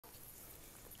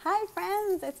Hi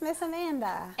friends, it's Miss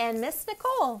Amanda. And Miss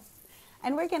Nicole.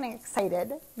 And we're getting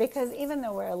excited because even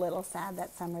though we're a little sad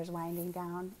that summer's winding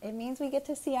down, it means we get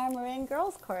to see our Marin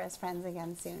Girls Chorus friends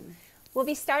again soon. We'll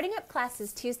be starting up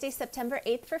classes Tuesday, September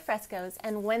 8th for frescoes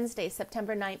and Wednesday,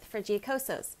 September 9th for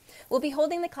giacosos. We'll be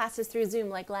holding the classes through Zoom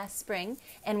like last spring,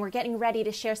 and we're getting ready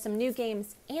to share some new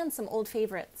games and some old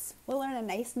favorites. We'll learn a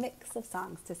nice mix of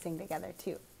songs to sing together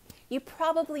too. You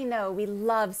probably know we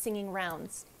love singing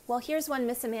rounds. Well, here's one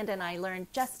Miss Amanda and I learned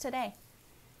just today.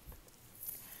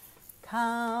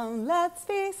 Come, let's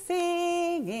be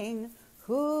singing.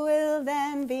 Who will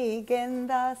then begin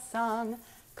the song?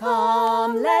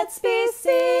 Come, let's be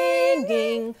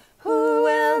singing. Who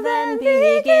will then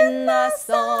begin the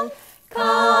song?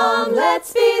 Come,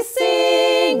 let's be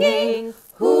singing.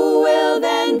 Who will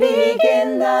then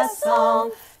begin the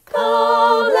song?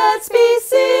 Come, let's be